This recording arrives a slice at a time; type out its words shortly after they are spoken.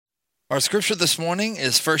Our scripture this morning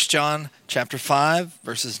is 1 John chapter 5,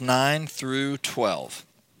 verses 9 through 12.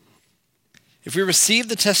 If we receive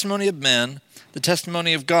the testimony of men, the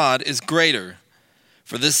testimony of God is greater.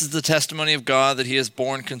 For this is the testimony of God that he has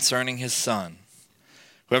borne concerning his Son.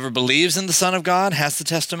 Whoever believes in the Son of God has the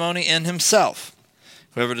testimony in himself.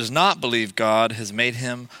 Whoever does not believe God has made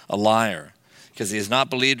him a liar, because he has not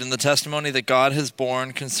believed in the testimony that God has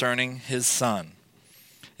borne concerning his Son.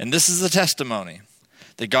 And this is the testimony,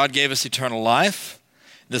 that God gave us eternal life.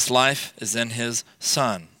 This life is in his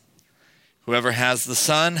Son. Whoever has the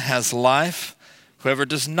Son has life. Whoever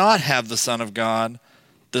does not have the Son of God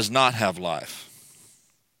does not have life.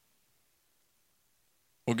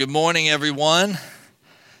 Well, good morning, everyone.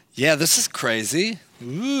 Yeah, this is crazy.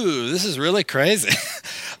 Ooh, this is really crazy.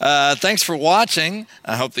 Thanks for watching.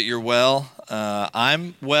 I hope that you're well.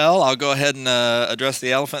 I'm well. I'll go ahead and address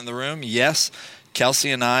the elephant in the room. Yes,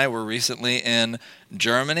 Kelsey and I were recently in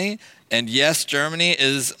Germany. And yes, Germany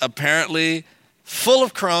is apparently full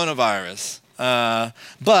of coronavirus.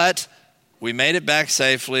 But we made it back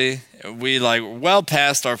safely. We well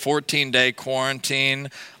past our 14-day quarantine,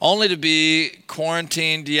 only to be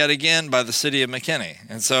quarantined yet again by the city of McKinney.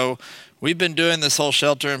 And so we've been doing this whole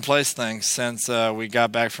shelter-in-place thing since we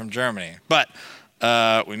got back from Germany. But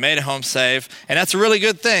we made it home safe, and that's a really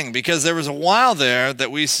good thing because there was a while there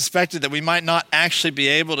that we suspected that we might not actually be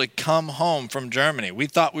able to come home from Germany. We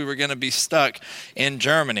thought we were going to be stuck in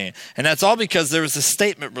Germany, and that's all because there was a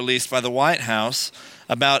statement released by the White House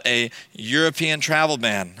about a European travel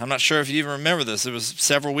ban. I'm not sure if you even remember this. It was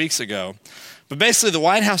several weeks ago. But basically, the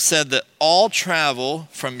White House said that all travel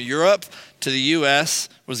from Europe to the U.S.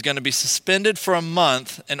 was going to be suspended for a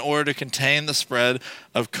month in order to contain the spread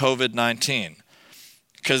of COVID-19.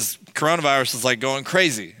 Because coronavirus is going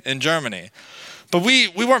crazy in Germany. But we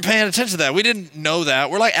weren't paying attention to that. We didn't know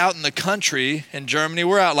that. We're out in the country in Germany.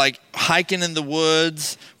 We're out hiking in the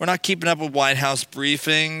woods. We're not keeping up with White House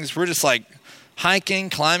briefings. We're just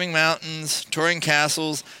hiking, climbing mountains, touring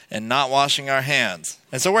castles, and not washing our hands.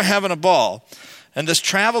 And so we're having a ball. And this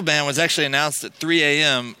travel ban was actually announced at 3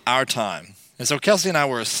 a.m. our time. And so Kelsey and I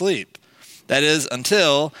were asleep. That is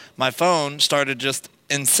until my phone started just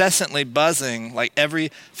incessantly buzzing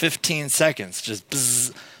every 15 seconds. Just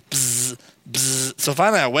bzz, bzz, bzz. So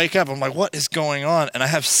finally I wake up. I'm like, what is going on? And I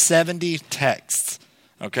have 70 texts.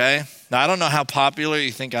 Okay? Now I don't know how popular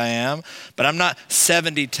you think I am, but I'm not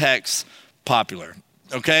 70 texts popular.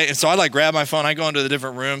 Okay? And so I grab my phone. I go into the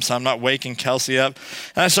different rooms so I'm not waking Kelsey up.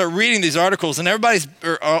 And I start reading these articles and everybody's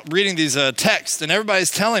reading these texts and everybody's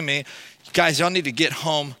telling me, guys, y'all need to get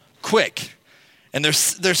home quick. And they're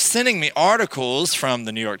sending me articles from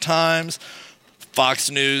the New York Times,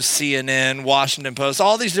 Fox News, CNN, Washington Post,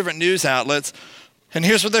 all these different news outlets. And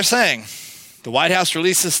here's what they're saying. The White House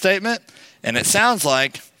released a statement, and it sounds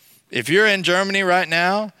like if you're in Germany right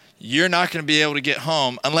now, you're not going to be able to get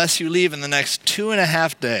home unless you leave in the next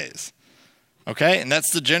 2.5 days. Okay? And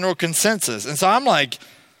that's the general consensus. And so I'm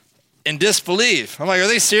in disbelief. I'm are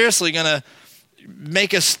they seriously going to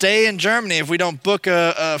make us stay in Germany if we don't book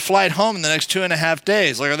a flight home in the next 2.5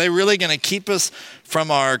 days? Are they really going to keep us from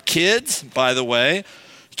our kids? By the way,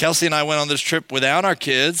 Kelsey and I went on this trip without our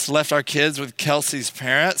kids, left our kids with Kelsey's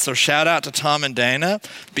parents. So shout out to Tom and Dana,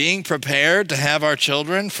 being prepared to have our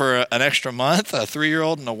children for an extra month, a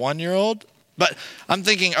 3-year-old and a 1-year-old. But I'm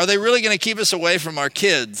thinking, are they really going to keep us away from our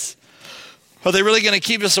kids? Are they really going to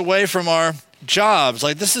keep us away from our jobs?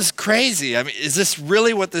 This is crazy. I mean, is this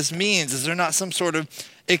really what this means? Is there not some sort of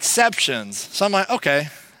exceptions? So I'm okay,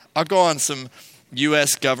 I'll go on some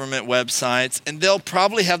U.S. government websites, and they'll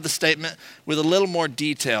probably have the statement with a little more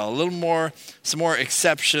detail, some more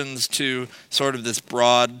exceptions to sort of this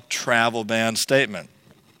broad travel ban statement.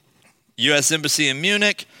 U.S. Embassy in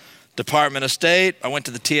Munich, Department of State. I went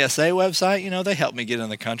to the TSA website. They helped me get in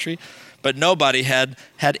the country. But nobody had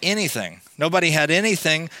anything. Nobody had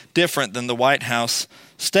anything different than the White House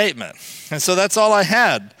statement. And so that's all I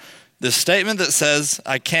had. This statement that says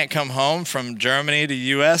I can't come home from Germany to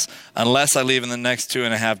U.S. unless I leave in the next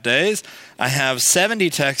 2.5 days. I have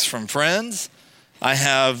 70 texts from friends. I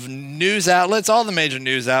have news outlets, all the major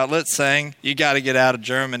news outlets saying, you got to get out of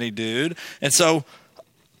Germany, dude. And so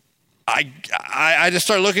I just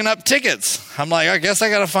started looking up tickets. I'm I guess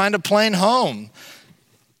I got to find a plane home.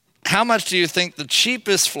 How much do you think the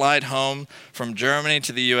cheapest flight home from Germany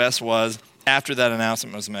to the U.S. was after that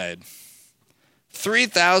announcement was made?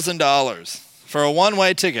 $3,000 for a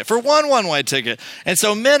one-way ticket, for one-way ticket. And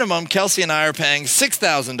so minimum, Kelsey and I are paying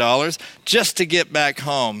 $6,000 just to get back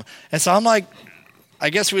home. And so I'm I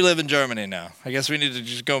guess we live in Germany now. I guess we need to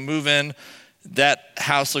just go move in. That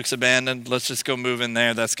house looks abandoned. Let's just go move in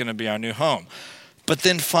there. That's going to be our new home. But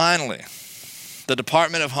then finally, the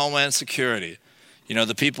Department of Homeland Security,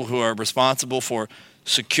 the people who are responsible for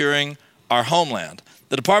securing our homeland,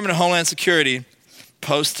 the Department of Homeland Security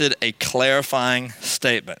posted a clarifying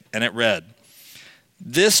statement, and it read,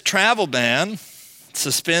 "This travel ban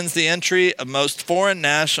suspends the entry of most foreign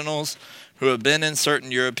nationals who have been in certain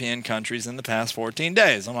European countries in the past 14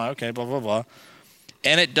 days. I'm like, okay, blah, blah, blah.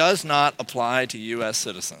 And it does not apply to U.S.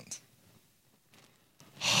 citizens.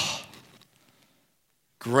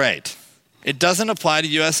 Great. It doesn't apply to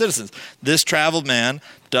U.S. citizens. This travel ban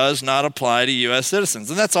does not apply to U.S.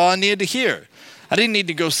 citizens. And that's all I needed to hear. I didn't need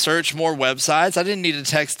to go search more websites. I didn't need to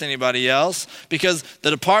text anybody else because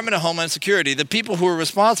the Department of Homeland Security, the people who are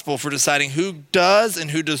responsible for deciding who does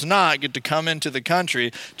and who does not get to come into the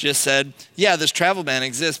country, just said, yeah, this travel ban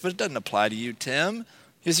exists, but it doesn't apply to you, Tim,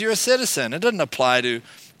 because you're a citizen. It doesn't apply to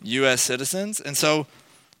U.S. citizens. And so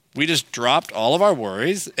we just dropped all of our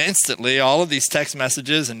worries instantly. All of these text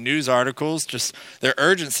messages and news articles, just their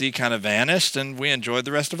urgency kind of vanished, and we enjoyed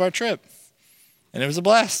the rest of our trip. And it was a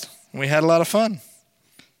blast. We had a lot of fun.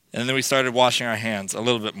 And then we started washing our hands a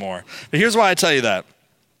little bit more. But here's why I tell you that.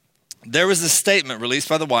 There was this statement released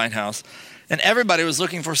by the White House, and everybody was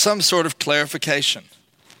looking for some sort of clarification.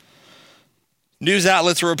 News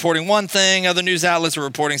outlets were reporting one thing, other news outlets were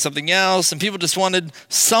reporting something else, and people just wanted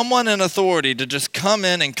someone in authority to just come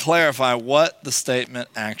in and clarify what the statement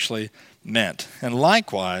actually meant. And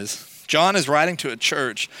likewise, John is writing to a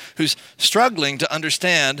church who's struggling to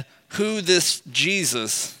understand who this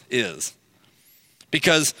Jesus is.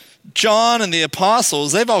 Because John and the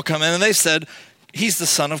apostles, they've all come in and they've said, he's the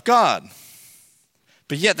Son of God.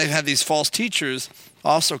 But yet they've had these false teachers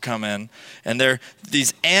also come in, and they're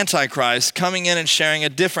these antichrists coming in and sharing a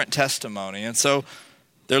different testimony. And so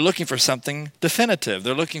they're looking for something definitive.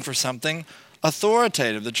 They're looking for something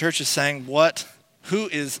authoritative. The church is saying, who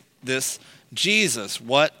is this Jesus?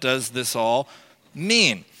 What does this all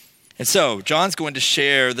mean? And so John's going to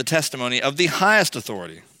share the testimony of the highest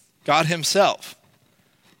authority, God himself.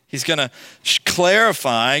 He's going to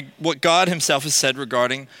clarify what God himself has said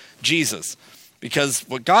regarding Jesus. Because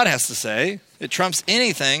what God has to say, it trumps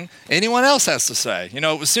anything anyone else has to say.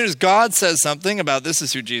 As soon as God says something about this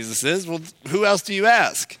is who Jesus is, well, who else do you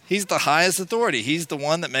ask? He's the highest authority. He's the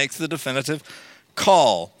one that makes the definitive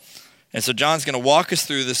call. And so John's going to walk us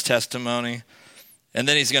through this testimony, and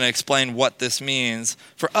then he's going to explain what this means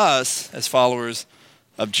for us as followers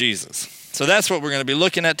of Jesus. So that's what we're going to be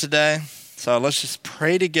looking at today. So let's just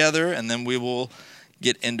pray together, and then we will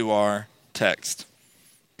get into our text.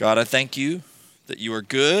 God, I thank you that you are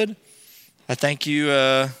good. I thank you,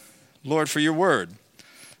 Lord, for your word.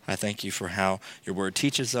 I thank you for how your word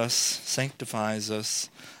teaches us, sanctifies us,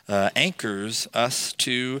 anchors us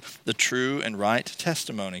to the true and right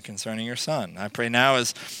testimony concerning your Son. I pray now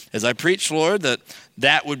as I preach, Lord,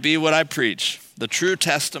 that would be what I preach, the true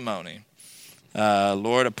testimony.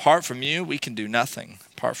 Lord, apart from you, we can do nothing.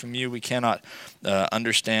 Apart from you, we cannot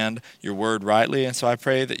understand your word rightly, and so I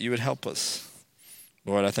pray that you would help us.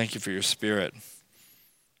 Lord, I thank you for your Spirit.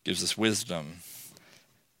 It gives us wisdom,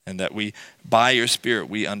 and that by your Spirit,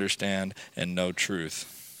 we understand and know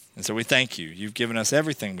truth. And so we thank you. You've given us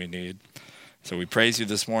everything we need. So we praise you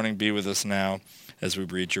this morning. Be with us now as we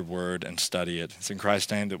read your word and study it. It's in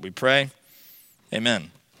Christ's name that we pray. Amen.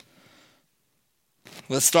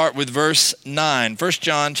 Let's start with verse 9. 1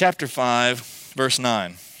 John chapter 5, verse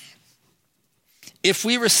 9. If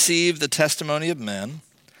we receive the testimony of men,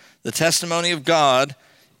 the testimony of God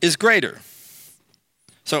is greater.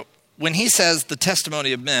 So when he says the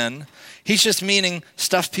testimony of men, he's just meaning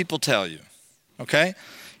stuff people tell you, okay?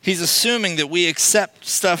 He's assuming that we accept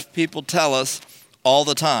stuff people tell us all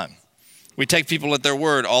the time. We take people at their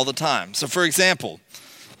word all the time. So for example,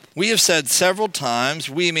 we have said several times,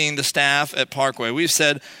 we mean the staff at Parkway, we've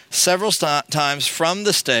said several times from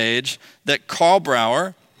the stage that Carl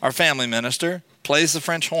Brower, our family minister, plays the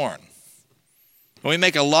French horn. And we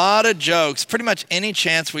make a lot of jokes, pretty much any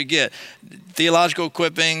chance we get. Theological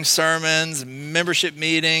equipping, sermons, membership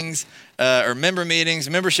meetings, member meetings,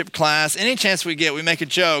 membership class, any chance we get, we make a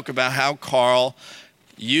joke about how Carl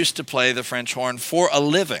used to play the French horn for a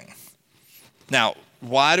living. Now,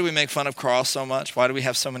 why do we make fun of Carl so much? Why do we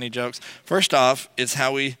have so many jokes? First off, it's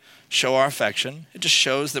how we show our affection. It just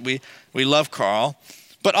shows that we love Carl.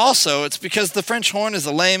 But also, it's because the French horn is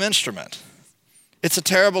a lame instrument. It's a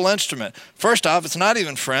terrible instrument. First off, it's not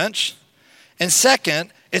even French. And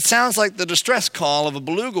second, it sounds like the distress call of a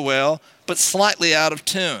beluga whale, but slightly out of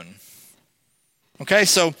tune. Okay,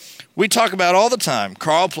 so we talk about all the time,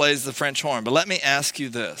 Carl plays the French horn. But let me ask you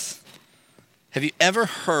this. Have you ever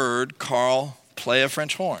heard Carl play a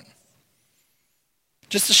French horn?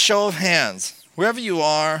 Just a show of hands. wherever you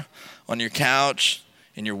are, on your couch,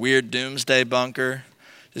 in your weird doomsday bunker,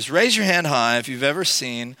 just raise your hand high if you've ever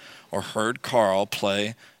seen or heard Carl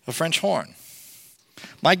play a French horn.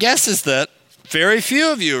 My guess is that very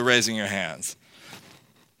few of you are raising your hands.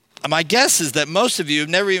 My guess is that most of you have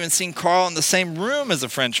never even seen Carl in the same room as a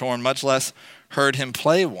French horn, much less heard him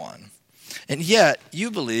play one. And yet,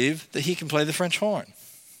 you believe that he can play the French horn.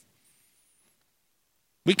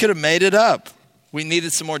 We could have made it up. We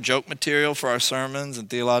needed some more joke material for our sermons and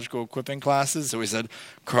theological equipping classes. So we said,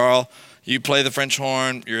 Carl, you play the French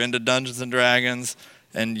horn, you're into Dungeons and Dragons,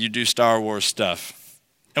 and you do Star Wars stuff.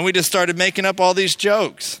 And we just started making up all these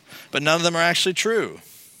jokes, but none of them are actually true.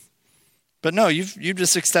 But no, you've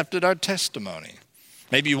just accepted our testimony.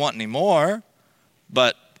 Maybe you want any more,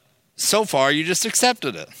 but so far you just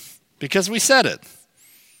accepted it because we said it.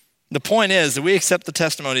 The point is that we accept the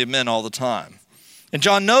testimony of men all the time. And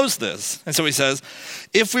John knows this. And so he says,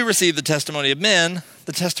 if we receive the testimony of men,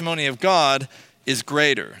 the testimony of God is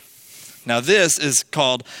greater. Now this is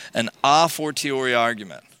called an a fortiori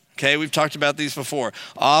argument. Okay, we've talked about these before.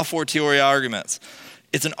 A fortiori arguments.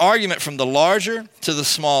 It's an argument from the larger to the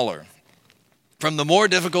smaller, from the more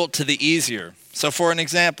difficult to the easier. So for an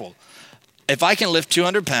example, if I can lift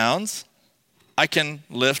 200 pounds, I can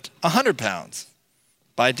lift 100 pounds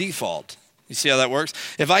by default. You see how that works?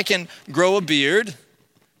 If I can grow a beard,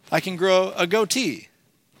 I can grow a goatee.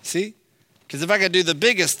 See? Because if I could do the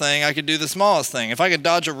biggest thing, I could do the smallest thing. If I could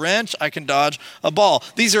dodge a wrench, I can dodge a ball.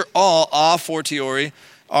 These are all a fortiori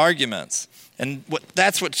arguments. And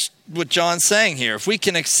that's what John's saying here. If we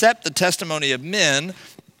can accept the testimony of men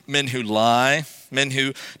who lie, men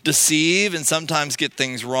who deceive and sometimes get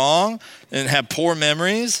things wrong and have poor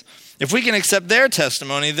memories, if we can accept their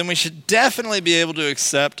testimony, then we should definitely be able to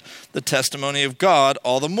accept the testimony of God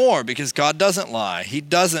all the more, because God doesn't lie. He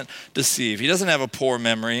doesn't deceive. He doesn't have a poor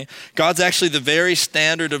memory. God's actually the very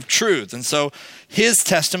standard of truth. And so his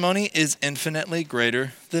testimony is infinitely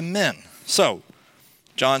greater than men. So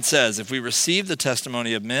John says, if we receive the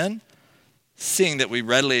testimony of men, seeing that we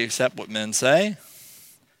readily accept what men say,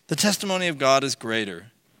 the testimony of God is greater.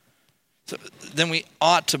 So then we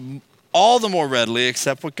ought to all the more readily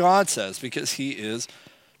accept what God says, because he is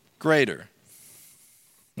greater.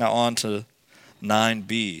 Now on to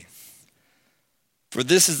 9b. For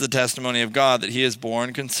this is the testimony of God, that he is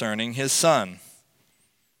born concerning his Son.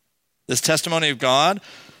 This testimony of God,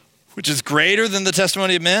 which is greater than the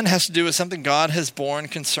testimony of men, has to do with something God has borne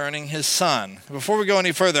concerning his Son. Before we go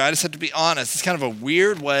any further, I just have to be honest. It's kind of a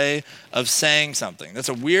weird way of saying something. That's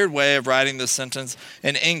a weird way of writing this sentence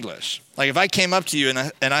in English. Like if I came up to you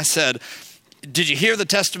and I said, did you hear the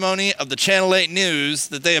testimony of the Channel 8 News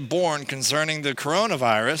that they have borne concerning the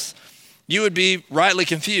coronavirus? You would be rightly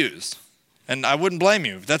confused. And I wouldn't blame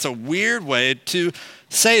you. That's a weird way to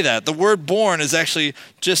say that. The word born is actually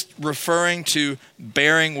just referring to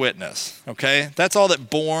bearing witness, okay? That's all that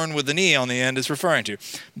born with an E on the end is referring to.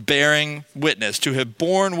 Bearing witness, to have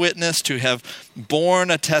borne witness, to have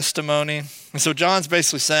borne a testimony. And so John's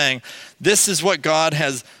basically saying, this is what God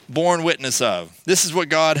has borne witness of. This is what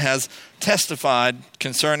God has testified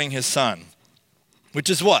concerning his Son. Which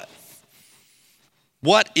is what?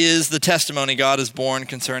 What is the testimony God has borne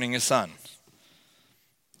concerning his Son?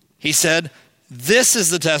 He said, this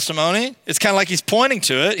is the testimony. It's kind of like he's pointing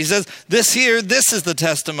to it. He says, this is the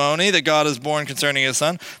testimony that God has borne concerning his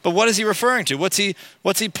Son. But what is he referring to? What's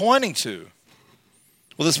he pointing to?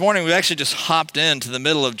 Well, this morning we actually just hopped into the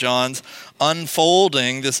middle of John's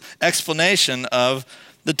unfolding this explanation of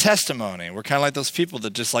the testimony. We're kind of like those people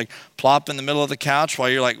that just like plop in the middle of the couch while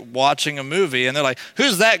you're like watching a movie and they're like,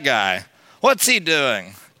 who's that guy? What's he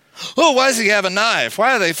doing? Oh, why does he have a knife?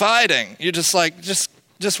 Why are they fighting? You're just like, just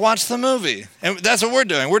watch the movie. And that's what we're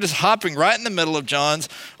doing. We're just hopping right in the middle of John's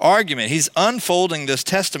argument. He's unfolding this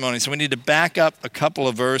testimony, so we need to back up a couple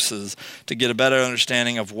of verses to get a better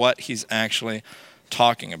understanding of what he's actually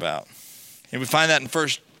talking about. And we find that in 1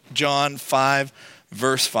 John 5,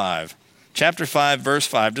 verse 5. Chapter 5, verse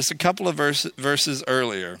 5, just a couple of verses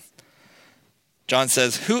earlier. John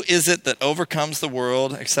says, who is it that overcomes the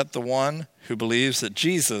world except the one who believes that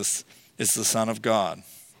Jesus is the Son of God?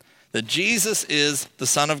 That Jesus is the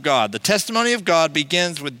Son of God. The testimony of God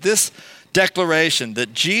begins with this declaration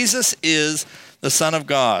that Jesus is the Son of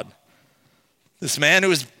God. This man who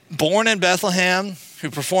was born in Bethlehem, who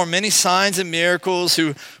performed many signs and miracles,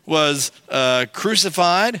 who was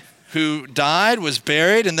crucified, who died, was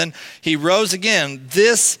buried, and then he rose again.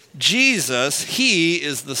 This Jesus, he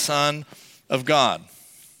is the Son of God.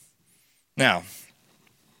 Now,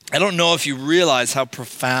 I don't know if you realize how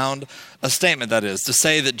profound a statement that is, to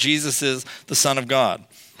say that Jesus is the Son of God.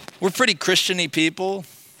 We're pretty Christian-y people.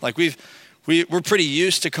 Like we've We're pretty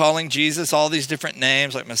used to calling Jesus all these different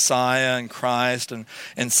names like Messiah and Christ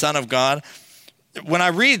and Son of God. When I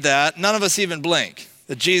read that, none of us even blink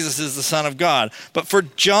that Jesus is the Son of God. But for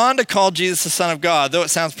John to call Jesus the Son of God, though it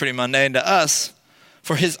sounds pretty mundane to us,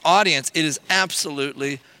 for his audience, it is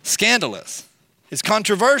absolutely scandalous. It's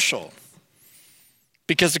controversial.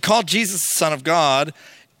 Because to call Jesus the Son of God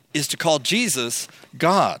is to call Jesus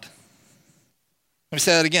God. Let me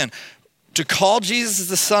say that again. To call Jesus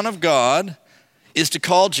the Son of God is to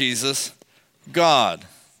call Jesus God.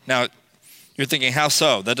 Now, you're thinking, how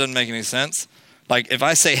so? That doesn't make any sense. Like, if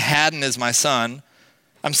I say Haddon is my son,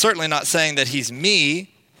 I'm certainly not saying that he's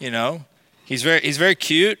me, you know. He's very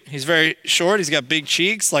cute. He's very short. He's got big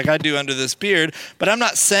cheeks like I do under this beard. But I'm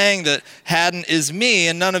not saying that Haddon is me,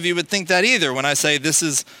 and none of you would think that either when I say this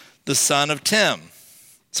is the son of Tim.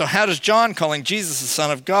 So how does John calling Jesus the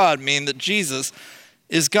Son of God mean that Jesus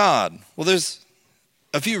is God? Well, there's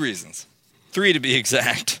a few reasons. 3 to be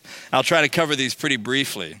exact. I'll try to cover these pretty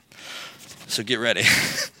briefly. So get ready.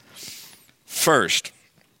 First,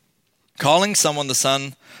 calling someone the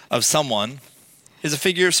son of someone is a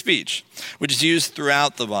figure of speech, which is used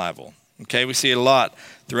throughout the Bible. Okay, we see it a lot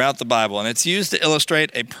throughout the Bible, and it's used to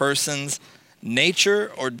illustrate a person's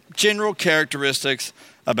nature or general characteristics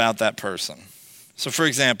about that person. So, for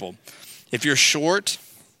example, if you're short,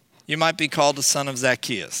 you might be called the son of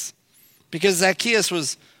Zacchaeus, because Zacchaeus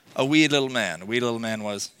was a wee little man. A wee little man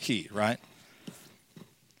was he, right?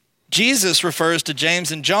 Jesus refers to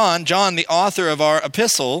James and John, the author of our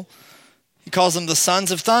epistle, he calls them the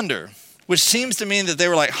sons of thunder, which seems to mean that they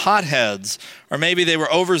were like hotheads, or maybe they were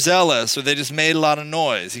overzealous, or they just made a lot of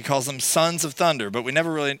noise. He calls them sons of thunder, but we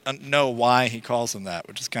never really know why he calls them that,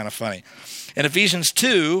 which is kind of funny. In Ephesians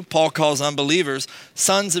 2, Paul calls unbelievers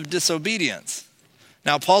sons of disobedience.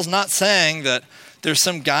 Now, Paul's not saying that there's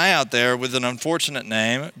some guy out there with an unfortunate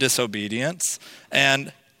name, disobedience,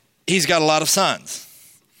 and he's got a lot of sons.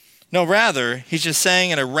 No, rather, he's just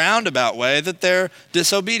saying in a roundabout way that they're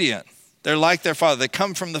disobedient. They're like their father. They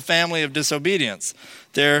come from the family of disobedience.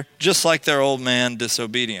 They're just like their old man,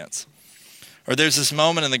 disobedience. Or there's this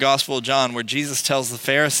moment in the Gospel of John where Jesus tells the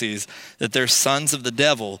Pharisees that they're sons of the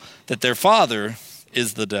devil, that their father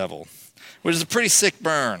is the devil, which is a pretty sick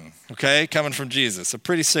burn, okay, coming from Jesus. A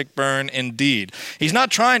pretty sick burn indeed. He's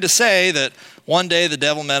not trying to say that one day the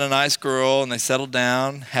devil met a nice girl and they settled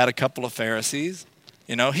down, had a couple of Pharisees.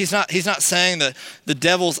 You know, he's not saying that the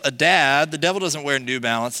devil's a dad. The devil doesn't wear New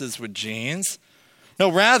Balances with jeans.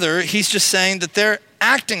 No, rather, he's just saying that they're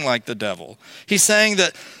acting like the devil. He's saying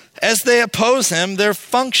that as they oppose him, they're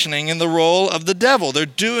functioning in the role of the devil. They're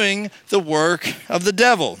doing the work of the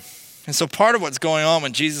devil. And so part of what's going on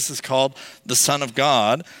when Jesus is called the Son of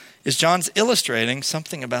God is John's illustrating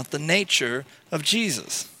something about the nature of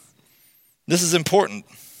Jesus. This is important.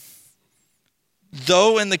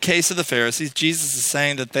 Though in the case of the Pharisees, Jesus is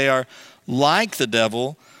saying that they are like the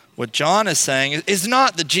devil, what John is saying is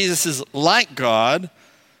not that Jesus is like God.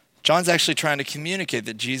 John's actually trying to communicate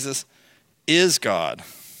that Jesus is God.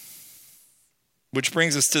 Which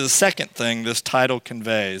brings us to the second thing this title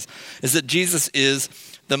conveys, is that Jesus is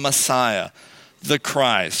the Messiah, the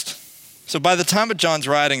Christ. So by the time of John's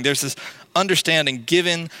writing, there's this understanding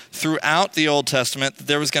given throughout the Old Testament that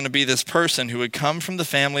there was going to be this person who would come from the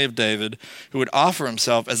family of David, who would offer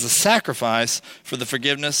himself as a sacrifice for the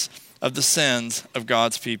forgiveness of the sins of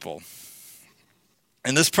God's people.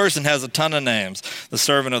 And this person has a ton of names. The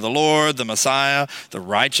servant of the Lord, the Messiah, the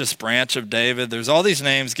righteous branch of David. There's all these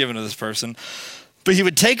names given to this person. But he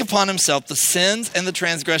would take upon himself the sins and the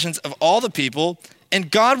transgressions of all the people, and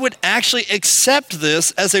God would actually accept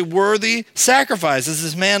this as a worthy sacrifice. As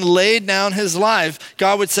this man laid down his life,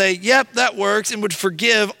 God would say, yep, that works, and would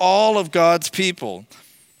forgive all of God's people.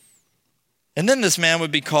 And then this man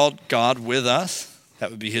would be called God with us.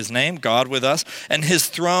 That would be his name, God with us. And his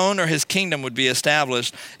throne or his kingdom would be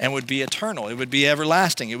established and would be eternal. It would be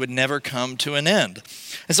everlasting. It would never come to an end.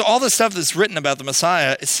 And so all the stuff that's written about the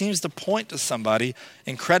Messiah, it seems to point to somebody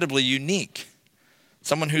incredibly unique.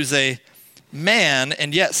 Someone who's a man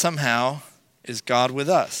and yet somehow is God with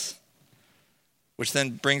us. Which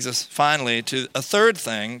then brings us finally to a third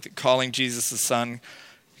thing that calling Jesus the Son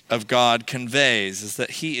of God conveys, is that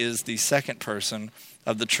he is the second person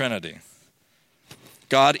of the Trinity.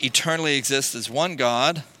 God eternally exists as one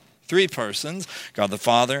God, three persons, God the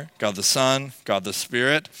Father, God the Son, God the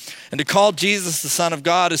Spirit. And to call Jesus the Son of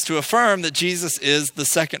God is to affirm that Jesus is the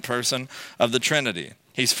second person of the Trinity.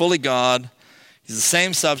 He's fully God. He's the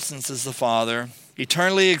same substance as the Father,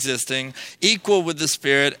 eternally existing, equal with the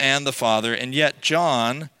Spirit and the Father, and yet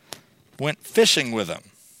John went fishing with him.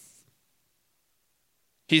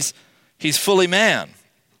 He's fully man.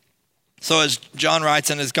 So as John writes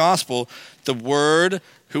in his gospel, the Word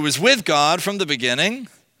who was with God from the beginning,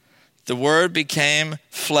 the Word became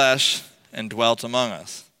flesh and dwelt among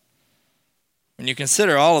us. When you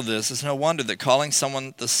consider all of this, it's no wonder that calling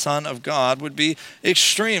someone the Son of God would be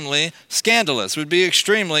extremely scandalous, would be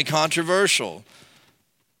extremely controversial.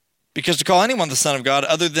 Because to call anyone the Son of God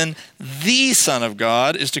other than the Son of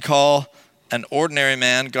God is to call an ordinary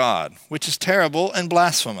man God, which is terrible and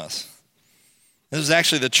blasphemous. This was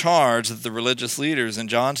actually the charge that the religious leaders in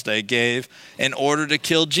John's day gave in order to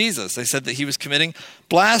kill Jesus. They said that he was committing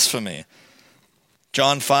blasphemy.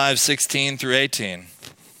 John 5:16 through 18.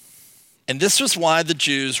 And this was why the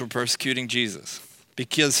Jews were persecuting Jesus.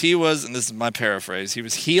 Because he was, and this is my paraphrase, he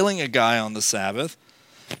was healing a guy on the Sabbath.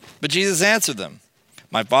 But Jesus answered them,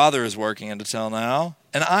 "My Father is working until now,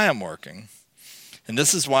 and I am working." And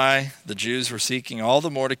this is why the Jews were seeking all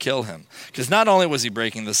the more to kill him. Because not only was he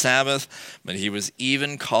breaking the Sabbath, but he was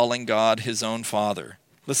even calling God his own Father.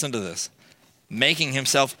 Listen to this. Making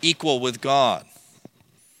himself equal with God.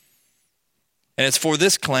 And it's for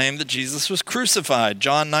this claim that Jesus was crucified.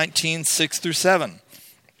 John 19:6 through 7.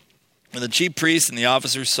 When the chief priests and the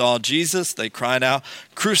officers saw Jesus, they cried out,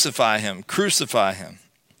 "Crucify him, crucify him."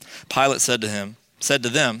 Pilate said to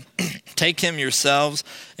them, "Take him yourselves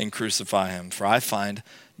and crucify him, for I find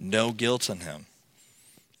no guilt in him."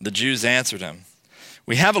 The Jews answered him,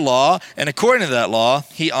 "We have a law, and according to that law,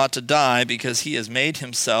 he ought to die because he has made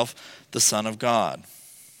himself the Son of God."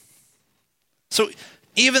 So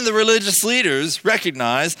even the religious leaders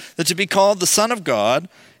recognize that to be called the Son of God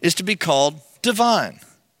is to be called divine.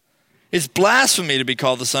 It's blasphemy to be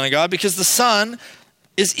called the Son of God because the Son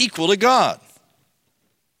is equal to God.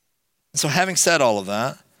 So having said all of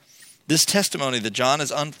that, this testimony that John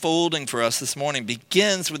is unfolding for us this morning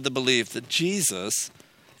begins with the belief that Jesus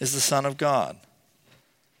is the Son of God,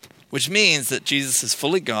 which means that Jesus is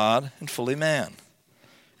fully God and fully man,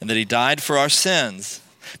 and that he died for our sins,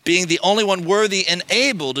 being the only one worthy and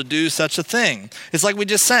able to do such a thing. It's like we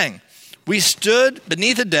just sang. We stood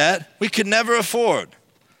beneath a debt we could never afford.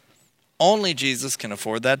 Only Jesus can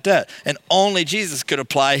afford that debt. And only Jesus could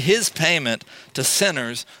apply his payment to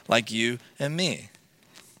sinners like you and me.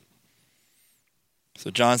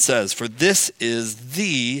 So John says, "For this is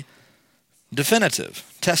the definitive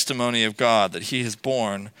testimony of God that he has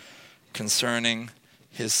borne concerning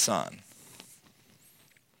his Son."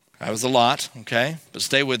 That was a lot, okay? But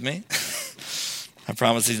stay with me. I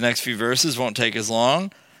promise these next few verses won't take as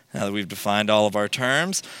long now that we've defined all of our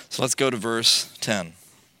terms. So let's go to verse 10.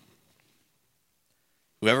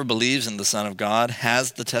 "Whoever believes in the Son of God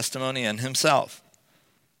has the testimony in himself.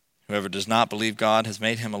 Whoever does not believe God has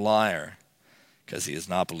made him a liar, because he has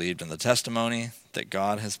not believed in the testimony that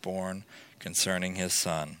God has borne concerning his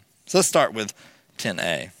Son." So let's start with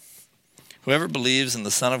 10a. Whoever believes in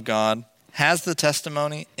the Son of God has the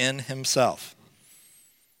testimony in himself.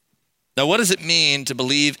 Now, what does it mean to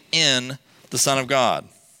believe in the Son of God?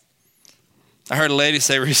 I heard a lady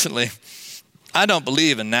say recently, "I don't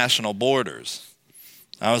believe in national borders."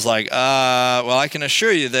 I was like, well, I can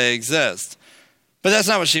assure you they exist. But that's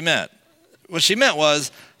not what she meant. What she meant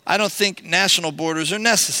was, I don't think national borders are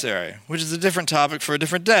necessary, which is a different topic for a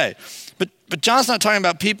different day. But John's not talking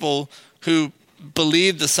about people who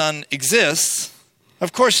believe the Son exists.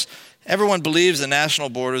 Of course, everyone believes that national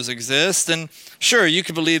borders exist. And sure, you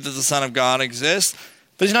can believe that the Son of God exists.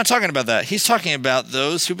 But he's not talking about that. He's talking about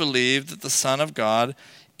those who believe that the Son of God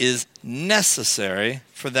is necessary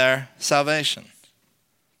for their salvation.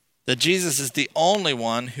 That Jesus is the only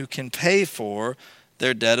one who can pay for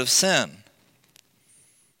their debt of sin.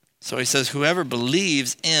 So he says, whoever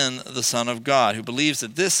believes in the Son of God, who believes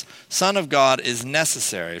that this Son of God is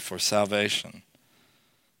necessary for salvation,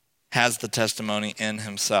 has the testimony in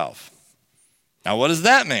himself. Now, what does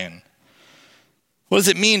that mean? What does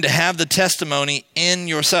it mean to have the testimony in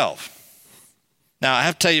yourself? Now, I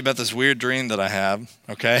have to tell you about this weird dream that I have,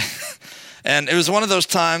 okay? And it was one of those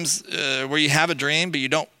times where you have a dream, but you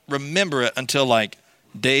don't remember it until like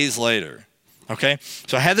days later, okay?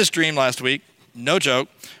 So I had this dream last week, no joke,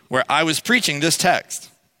 where I was preaching this text.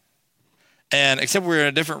 And except we're in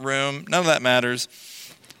a different room, none of that matters.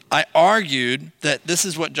 I argued that this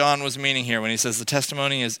is what John was meaning here when he says the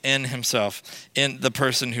testimony is in himself, in the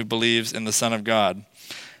person who believes in the Son of God.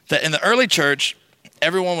 That in the early church,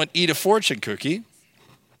 everyone would eat a fortune cookie,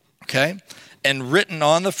 okay? And written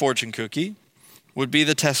on the fortune cookie would be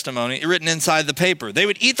the testimony written inside the paper. They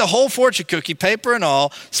would eat the whole fortune cookie, paper and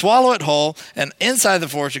all, swallow it whole, and inside the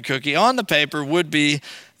fortune cookie on the paper would be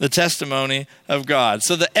the testimony of God.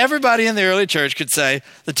 So that everybody in the early church could say,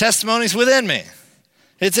 the testimony's within me.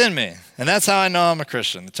 It's in me. And that's how I know I'm a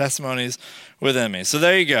Christian. The testimony's within me. So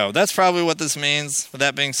there you go. That's probably what this means. With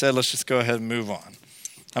that being said, let's just go ahead and move on.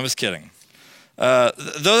 I'm just kidding. Though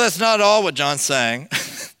that's not all what John's saying.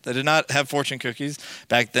 They did not have fortune cookies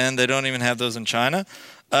back then. They don't even have those in China.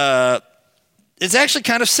 It's actually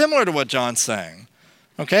kind of similar to what John's saying.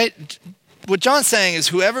 Okay? What John's saying is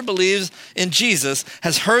whoever believes in Jesus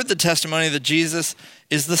has heard the testimony that Jesus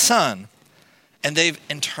is the Son. And they've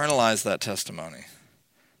internalized that testimony.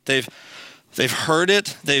 They've heard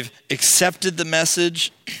it. They've accepted the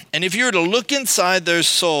message. And if you were to look inside their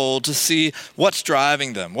soul to see what's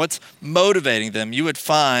driving them, what's motivating them, you would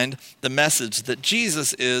find the message that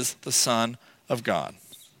Jesus is the Son of God.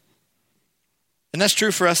 And that's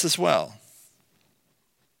true for us as well.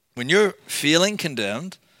 When you're feeling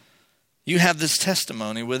condemned, you have this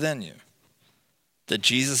testimony within you that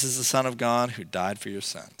Jesus is the Son of God who died for your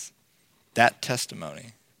sins. That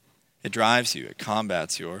testimony, it drives you, it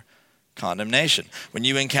combats your condemnation. When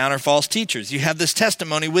you encounter false teachers, you have this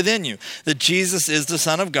testimony within you that Jesus is the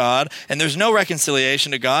Son of God and there's no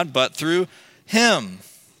reconciliation to God but through him.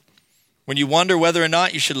 When you wonder whether or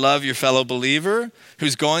not you should love your fellow believer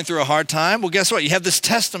who's going through a hard time, well, guess what? You have this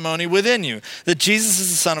testimony within you that Jesus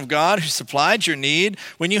is the Son of God who supplied your need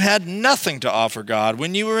when you had nothing to offer God,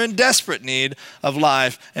 when you were in desperate need of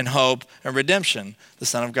life and hope and redemption. The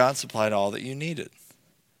Son of God supplied all that you needed.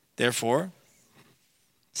 Therefore,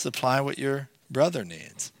 supply what your brother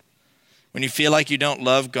needs. When you feel like you don't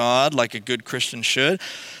love God like a good Christian should,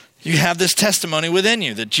 you have this testimony within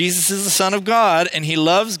you that Jesus is the Son of God and he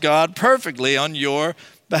loves God perfectly on your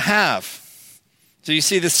behalf. So you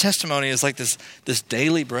see, this testimony is like this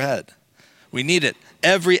daily bread. We need it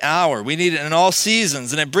every hour. We need it in all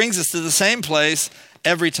seasons, and it brings us to the same place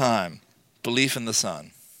every time. Belief in the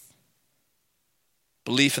Son.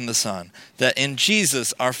 Belief in the Son. That in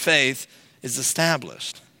Jesus our faith is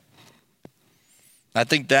established. I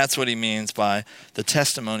think that's what he means by the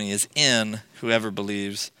testimony is in whoever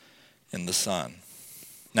believes in the Son.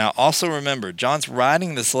 Now, also remember, John's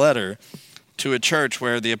writing this letter to a church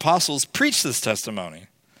where the apostles preached this testimony.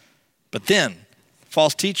 But then,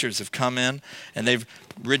 false teachers have come in and they've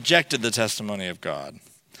rejected the testimony of God.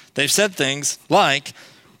 They've said things like,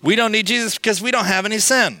 we don't need Jesus because we don't have any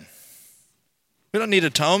sin. We don't need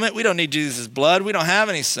atonement. We don't need Jesus' blood. We don't have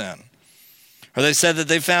any sin. Or they said that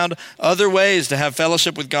they found other ways to have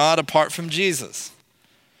fellowship with God apart from Jesus.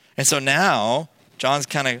 And so now, John's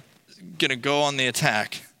kind of going to go on the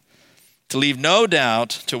attack to leave no doubt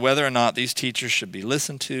to whether or not these teachers should be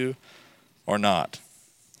listened to or not.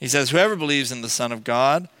 He says, whoever believes in the Son of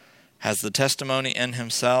God has the testimony in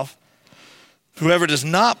himself. Whoever does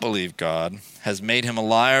not believe God has made him a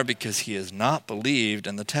liar because he has not believed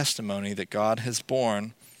in the testimony that God has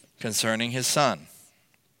borne concerning his Son.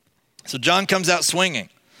 So John comes out swinging.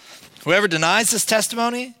 Whoever denies this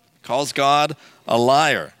testimony calls God a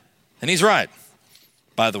liar. And he's right,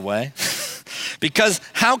 by the way. Because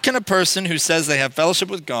how can a person who says they have fellowship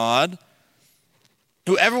with God,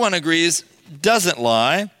 who everyone agrees doesn't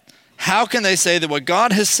lie, how can they say that what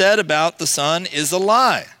God has said about the Son is a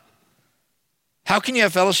lie? How can you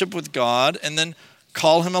have fellowship with God and then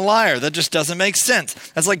call him a liar? That just doesn't make sense.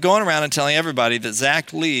 That's like going around and telling everybody that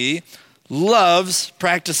Zach Lee loves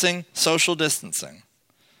practicing social distancing.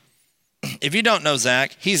 If you don't know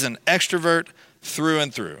Zach, he's an extrovert through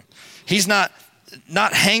and through. He's not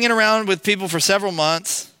hanging around with people for several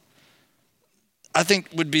months, I think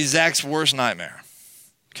would be Zach's worst nightmare.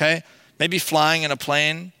 Okay? Maybe flying in a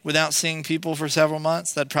plane without seeing people for several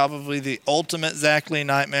months. That'd probably be the ultimate Zach Lee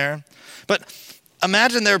nightmare. But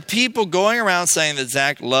imagine there are people going around saying that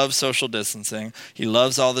Zach loves social distancing. He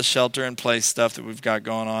loves all the shelter-in-place stuff that we've got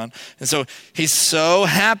going on. And so he's so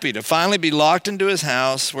happy to finally be locked into his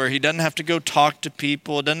house where he doesn't have to go talk to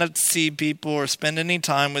people, doesn't have to see people or spend any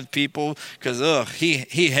time with people because, he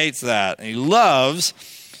hates that. And he loves,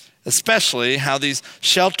 especially, how these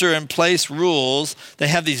shelter-in-place rules, they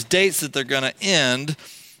have these dates that they're going to end,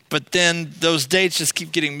 but then those dates just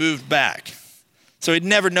keep getting moved back. So he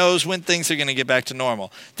never knows when things are going to get back to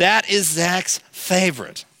normal. That is Zach's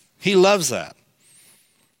favorite. He loves that.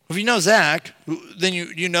 If you know Zach, then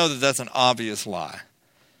you know that that's an obvious lie.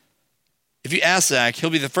 If you ask Zach,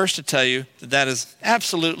 he'll be the first to tell you that that is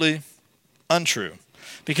absolutely untrue.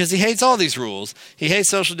 Because he hates all these rules. He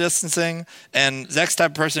hates social distancing. And Zach's the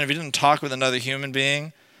type of person, if he didn't talk with another human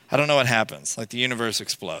being, I don't know what happens. Like the universe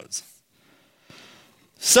explodes.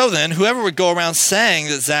 So then, whoever would go around saying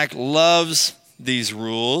that Zach loves these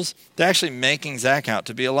rules, they're actually making Zach out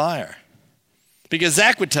to be a liar. Because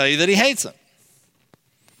Zach would tell you that he hates them.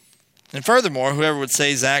 And furthermore, whoever would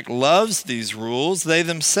say Zach loves these rules, they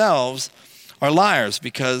themselves are liars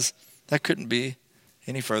because that couldn't be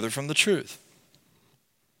any further from the truth.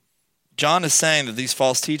 John is saying that these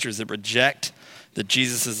false teachers that reject that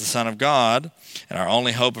Jesus is the Son of God and our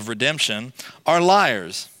only hope of redemption are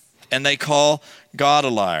liars. And they call God a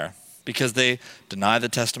liar because they deny the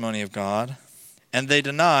testimony of God and they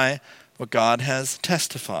deny what God has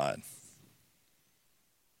testified.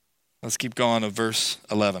 Let's keep going to verse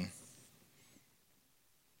 11.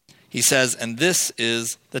 He says, and this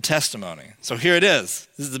is the testimony. So here it is.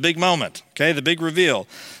 This is the big moment, okay, the big reveal.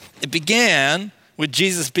 It began with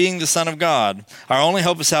Jesus being the Son of God, our only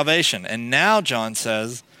hope of salvation. And now John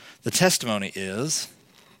says the testimony is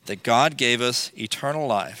that God gave us eternal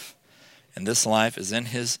life, and this life is in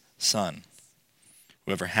his Son.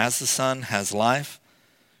 Whoever has the Son has life.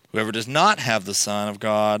 Whoever does not have the Son of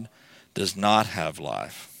God does not have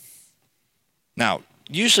life. Now,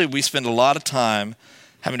 usually we spend a lot of time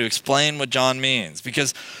having to explain what John means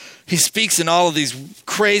because he speaks in all of these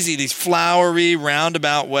crazy, these flowery,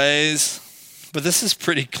 roundabout ways. But this is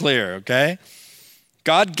pretty clear, okay?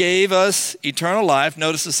 God gave us eternal life.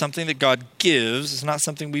 Notice it's something that God gives. It's not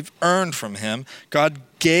something we've earned from him. God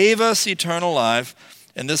gave us eternal life,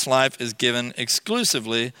 and this life is given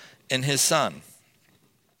exclusively in his Son.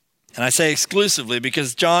 And I say exclusively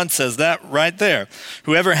because John says that right there.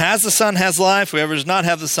 Whoever has the Son has life. Whoever does not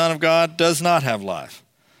have the Son of God does not have life.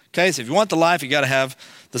 Okay, so if you want the life, you got to have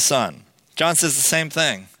the Son. John says the same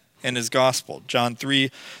thing in his gospel, John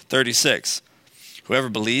 3:36. Whoever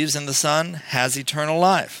believes in the Son has eternal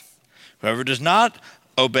life. Whoever does not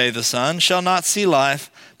obey the Son shall not see life,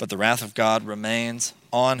 but the wrath of God remains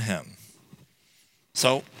on him.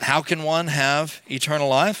 So how can one have eternal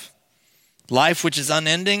life? Life which is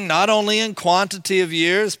unending, not only in quantity of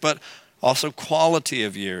years, but also quality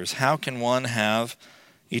of years. How can one have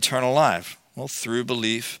eternal life? Well, through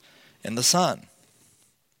belief in the Son.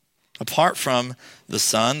 Apart from the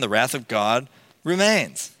Son, the wrath of God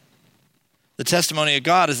remains. The testimony of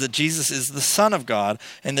God is that Jesus is the Son of God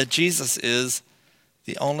and that Jesus is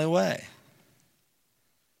the only way.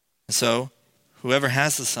 And so, whoever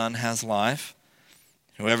has the Son has life.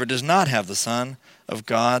 Whoever does not have the Son of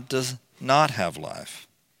God does not have life.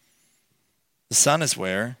 The Son is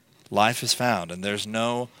where life is found, and there's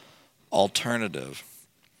no alternative.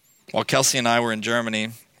 While Kelsey and I were in Germany,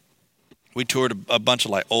 we toured a bunch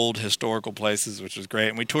of old historical places, which was great.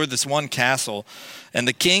 And we toured this one castle, and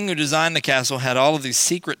the king who designed the castle had all of these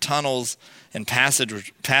secret tunnels and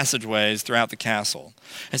passageways throughout the castle.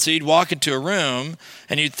 And so you'd walk into a room,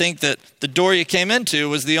 and you'd think that the door you came into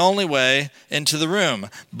was the only way into the room.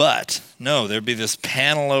 But no, there'd be this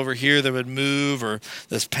panel over here that would move, or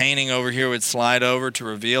this painting over here would slide over to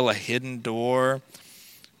reveal a hidden door.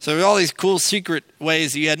 So there were all these cool secret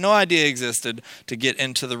ways that you had no idea existed to get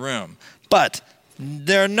into the room. But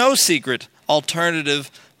there are no secret alternative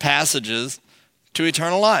passages to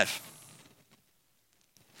eternal life.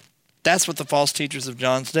 That's what the false teachers of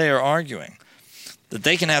John's day are arguing. That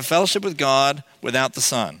they can have fellowship with God without the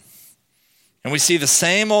Son. And we see the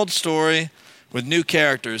same old story with new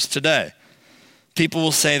characters today. People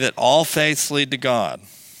will say that all faiths lead to God.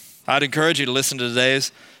 I'd encourage you to listen to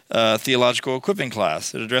today's theological equipping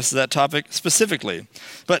class. It addresses that topic specifically.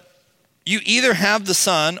 But you either have the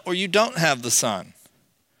Son or you don't have the Son.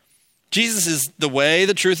 Jesus is the way,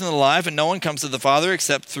 the truth, and the life, and no one comes to the Father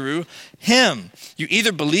except through him. You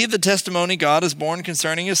either believe the testimony God has borne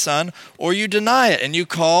concerning his Son, or you deny it, and you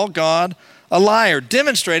call God a liar,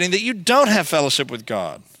 demonstrating that you don't have fellowship with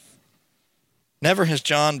God. Never has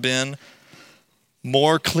John been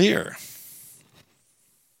more clear.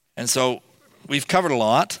 And so we've covered a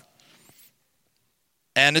lot,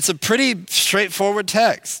 and it's a pretty straightforward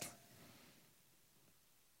text.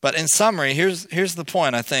 But in summary, here's the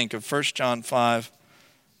point, I think, of 1 John 5,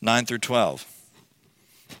 9 through 12.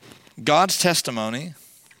 God's testimony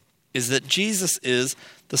is that Jesus is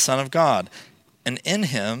the Son of God, and in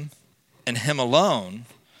him, and him alone,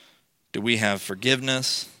 do we have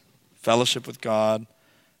forgiveness, fellowship with God,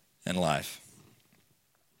 and life.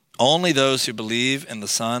 Only those who believe in the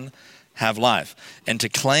Son have life. And to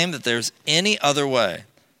claim that there's any other way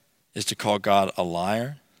is to call God a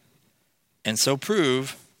liar, and so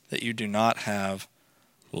prove that you do not have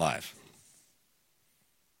life.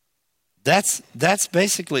 That's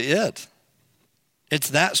basically it. It's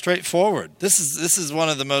that straightforward. This is one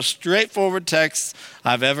of the most straightforward texts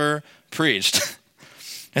I've ever preached.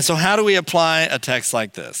 And so how do we apply a text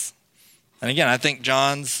like this? And again, I think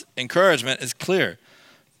John's encouragement is clear.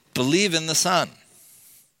 Believe in the Son.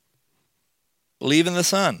 Believe in the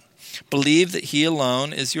Son. Believe that he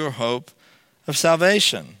alone is your hope of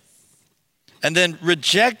salvation. And then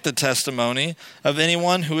reject the testimony of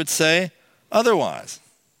anyone who would say otherwise.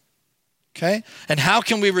 Okay? And how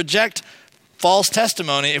can we reject false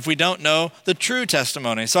testimony if we don't know the true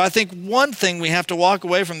testimony. So I think one thing we have to walk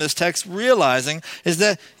away from this text realizing is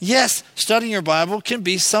that, yes, studying your Bible can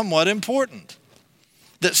be somewhat important.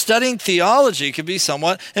 That studying theology can be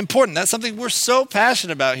somewhat important. That's something we're so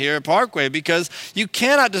passionate about here at Parkway, because you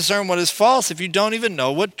cannot discern what is false if you don't even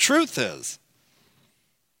know what truth is.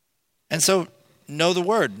 And so know the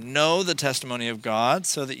Word, know the testimony of God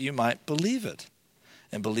so that you might believe it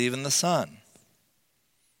and believe in the Son.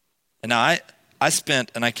 And now I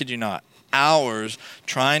spent, and I kid you not, hours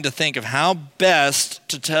trying to think of how best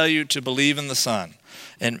to tell you to believe in the Son.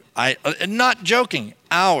 And not joking,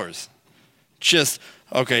 hours. Just,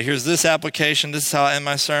 okay, here's this application. This is how I end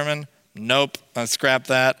my sermon. Nope, I scrap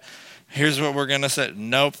that. Here's what we're going to say.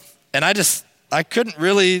 Nope. And I couldn't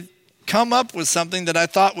really come up with something that I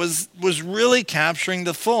thought was really capturing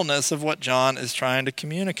the fullness of what John is trying to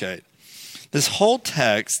communicate. This whole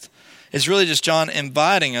text is really just John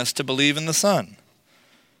inviting us to believe in the Son,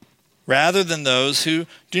 rather than those who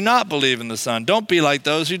do not believe in the Son. Don't be like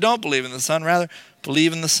those who don't believe in the Son. Rather,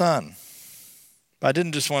 believe in the Son. But I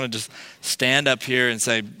didn't just want to just stand up here and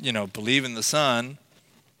say, believe in the Son.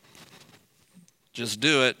 Just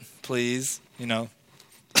do it, please,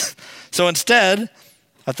 So instead,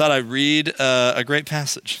 I thought I'd read a great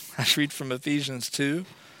passage. I read from Ephesians 2,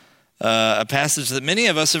 a passage that many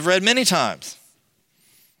of us have read many times.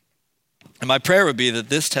 And my prayer would be that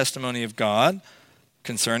this testimony of God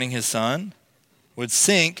concerning his Son would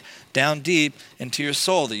sink down deep into your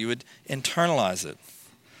soul, that you would internalize it.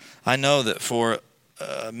 I know that for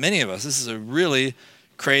many of us, this is a really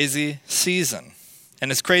crazy season. And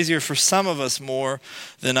it's crazier for some of us more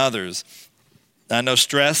than others. I know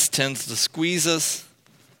stress tends to squeeze us.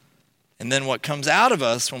 And then what comes out of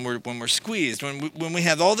us when we're squeezed, when we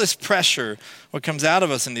have all this pressure, what comes out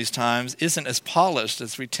of us in these times isn't as polished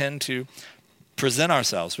as we tend to present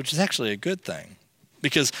ourselves, which is actually a good thing.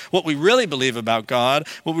 Because what we really believe about God,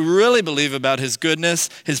 what we really believe about his goodness,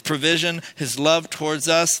 his provision, his love towards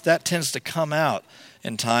us, that tends to come out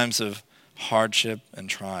in times of hardship and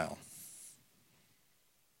trial.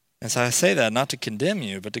 And so I say that not to condemn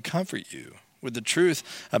you, but to comfort you with the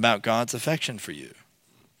truth about God's affection for you.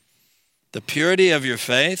 The purity of your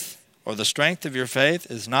faith or the strength of your faith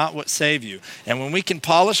is not what saves you. And when we can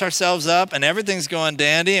polish ourselves up and everything's going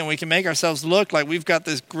dandy and we can make ourselves look like we've got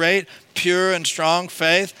this great, pure, and strong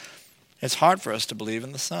faith, it's hard for us to believe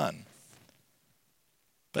in the Son.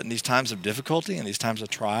 But in these times of difficulty, in these times of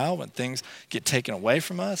trial, when things get taken away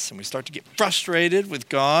from us and we start to get frustrated with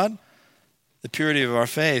God, the purity of our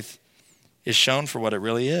faith is shown for what it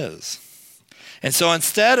really is. And so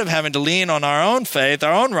instead of having to lean on our own faith,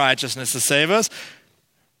 our own righteousness to save us,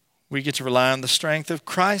 we get to rely on the strength of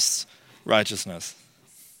Christ's righteousness.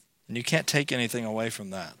 And you can't take anything away from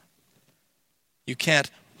that. You can't,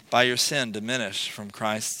 by your sin, diminish from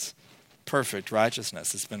Christ's perfect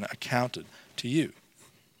righteousness. It's been accounted to you.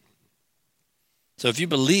 So if you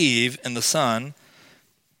believe in the Son,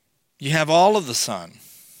 you have all of the Son,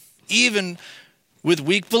 even with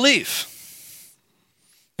weak belief.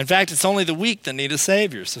 In fact, it's only the weak that need a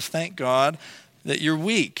Savior. So thank God that you're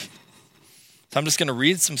weak. So I'm just going to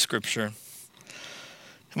read some scripture.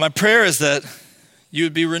 And my prayer is that you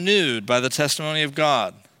would be renewed by the testimony of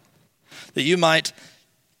God, that you might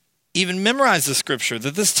even memorize the scripture,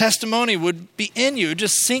 that this testimony would be in you,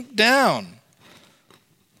 just sink down.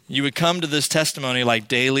 You would come to this testimony like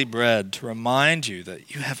daily bread to remind you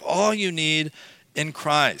that you have all you need in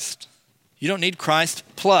Christ. You don't need Christ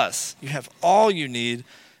plus. You have all you need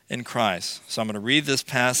in Christ. So I'm going to read this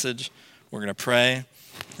passage, we're going to pray,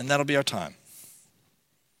 and that'll be our time.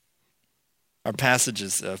 Our passage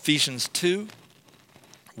is Ephesians 2,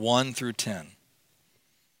 1 through 10.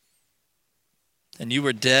 And you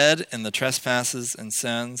were dead in the trespasses and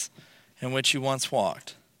sins in which you once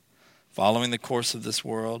walked, following the course of this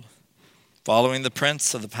world, following the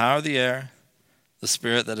prince of the power of the air, the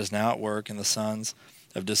spirit that is now at work in the sons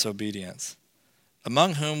of disobedience,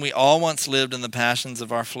 among whom we all once lived in the passions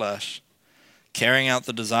of our flesh, carrying out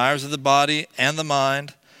the desires of the body and the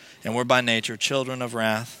mind, and were by nature children of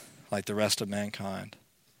wrath, like the rest of mankind.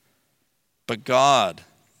 But God,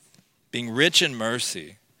 being rich in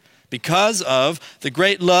mercy, because of the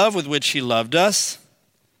great love with which he loved us,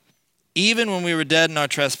 even when we were dead in our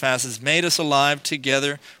trespasses, made us alive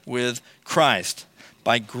together with Christ.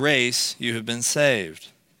 By grace you have been saved,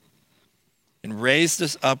 and raised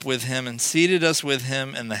us up with him and seated us with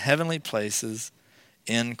him in the heavenly places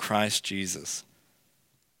in Christ Jesus,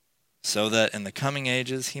 so that in the coming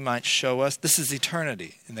ages he might show us, this is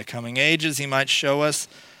eternity, in the coming ages he might show us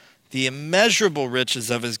the immeasurable riches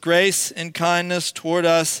of his grace and kindness toward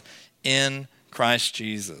us in Christ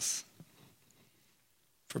Jesus.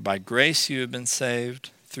 For by grace you have been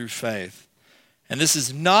saved through faith. And this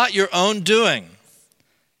is not your own doing.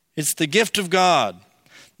 It's the gift of God,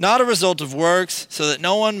 not a result of works, so that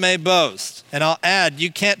no one may boast. And I'll add, you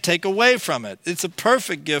can't take away from it. It's a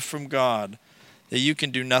perfect gift from God that you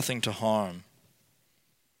can do nothing to harm.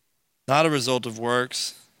 Not a result of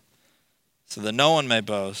works, so that no one may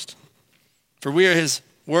boast. For we are his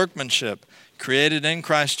workmanship, created in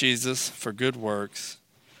Christ Jesus for good works,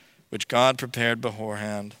 which God prepared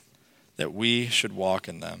beforehand that we should walk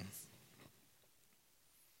in them.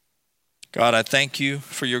 God, I thank you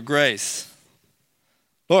for your grace.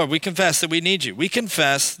 Lord, we confess that we need you. We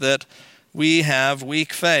confess that we have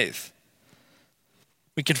weak faith.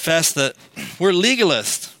 We confess that we're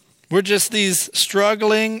legalists. We're just these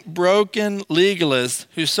struggling, broken legalists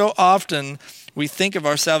who so often we think of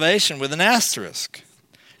our salvation with an asterisk.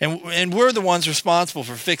 And we're the ones responsible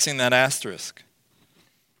for fixing that asterisk.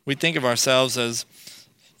 We think of ourselves as,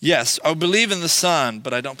 yes, I believe in the Son,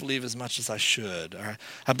 but I don't believe as much as I should. Or,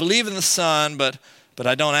 I believe in the Son, but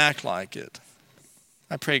I don't act like it.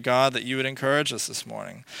 I pray, God, that you would encourage us this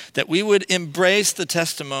morning, that we would embrace the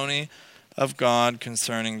testimony of God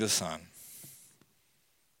concerning the Son.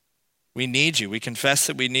 We need you. We confess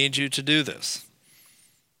that we need you to do this.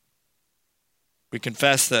 We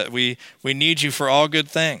confess that we need you for all good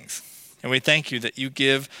things. And we thank you that you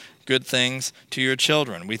give good things to your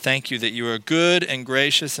children. We thank you that you are a good and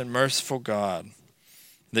gracious and merciful God,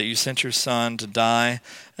 that you sent your Son to die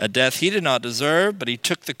a death he did not deserve, but he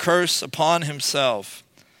took the curse upon himself,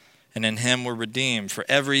 and in him we're redeemed for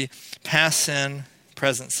every past sin,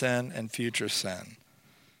 present sin, and future sin.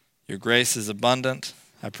 Your grace is abundant.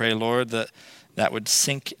 I pray, Lord, that would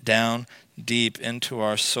sink down deep into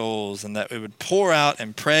our souls, and that it would pour out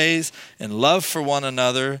in praise and love for one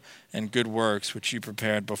another and good works which you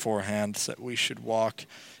prepared beforehand so that we should walk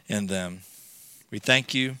in them. We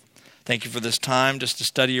thank you. Thank you for this time just to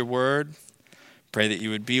study your word. Pray that you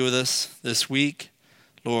would be with us this week.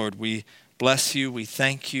 Lord, we bless you, we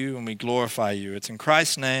thank you, and we glorify you. It's in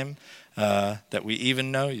Christ's name that we even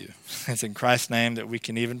know you. It's in Christ's name that we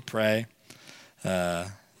can even pray.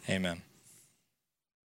 Amen.